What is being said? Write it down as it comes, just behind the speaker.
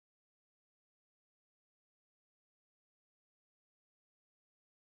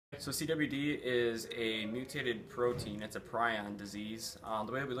So CWD is a mutated protein. It's a prion disease.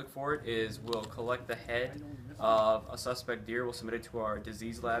 The way we look for it is we'll collect the head of a suspect deer. We'll submit it to our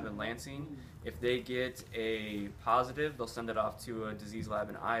disease lab in Lansing. If they get a positive, they'll send it off to a disease lab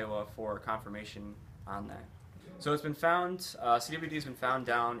in Iowa for confirmation on that. So it's been found, CWD has been found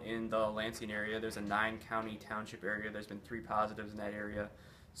down in the Lansing area. There's a 9-county township area. There's been 3 positives in that area.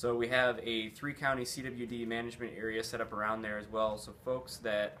 So we have a 3-county CWD management area set up around there as well. So folks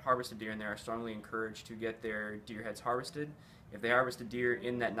that harvest a deer in there are strongly encouraged to get their deer heads harvested. If they harvest a deer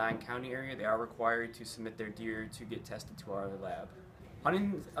in that 9-county area, they are required to submit their deer to get tested to our lab.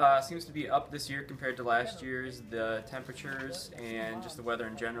 Hunting seems to be up this year compared to last year's. The temperatures and just the weather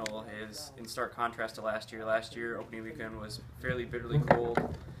in general is in stark contrast to last year. Last year, opening weekend was fairly bitterly cold.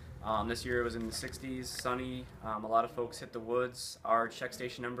 This year it was in the 60s, sunny. A lot of folks hit the woods. Our check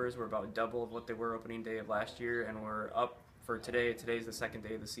station numbers were about double of what they were opening day of last year, and we're up for today. Today's the 2nd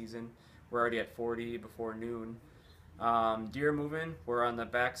day of the season. We're already at 40 before noon. Deer moving, we're on the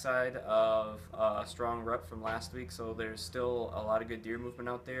backside of a strong rut from last week, so there's still a lot of good deer movement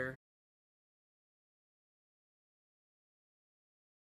out there.